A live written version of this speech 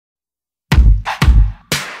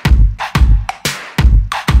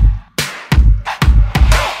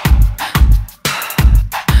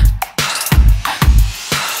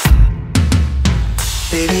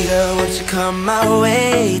come my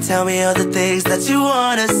way? Tell me all the things that you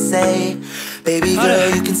wanna say. Baby girl,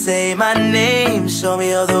 you can say my name. Show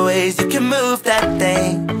me all the ways you can move that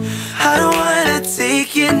thing. I don't wanna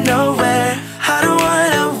take you nowhere. I don't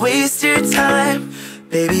wanna waste your time.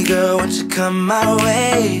 Baby girl, won't you come my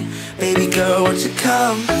way? Baby girl, won't you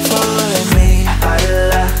come for me?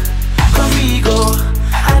 Baila conmigo,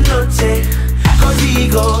 anoche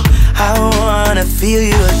contigo. I wanna feel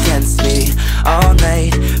you against me all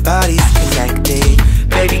night, bodies connected.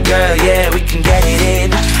 Baby girl, yeah, we can get it in.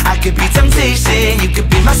 I could be temptation, you could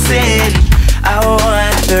be my sin. I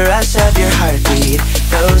want the rush of your heartbeat.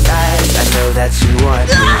 Those eyes, I know that you want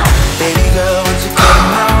me. Baby girl, won't you come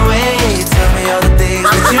my way? Tell me all the things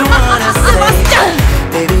that you wanna say.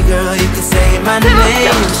 Baby girl, you can say my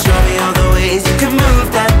name. Show me all the ways you can move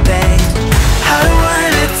that thing. I don't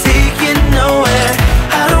wanna take you nowhere.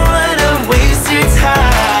 I don't wanna waste your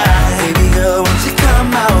time. Baby girl, won't you come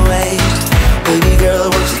my way? Baby girl,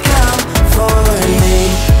 won't you come for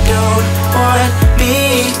me? Don't want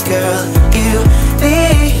me, girl, you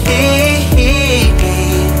need.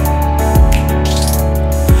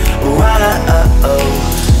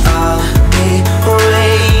 I'll be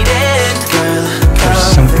waiting, girl. There's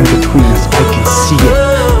something between us, I can see it.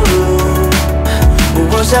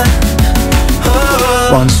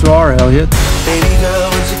 Bonsoir, Elliot.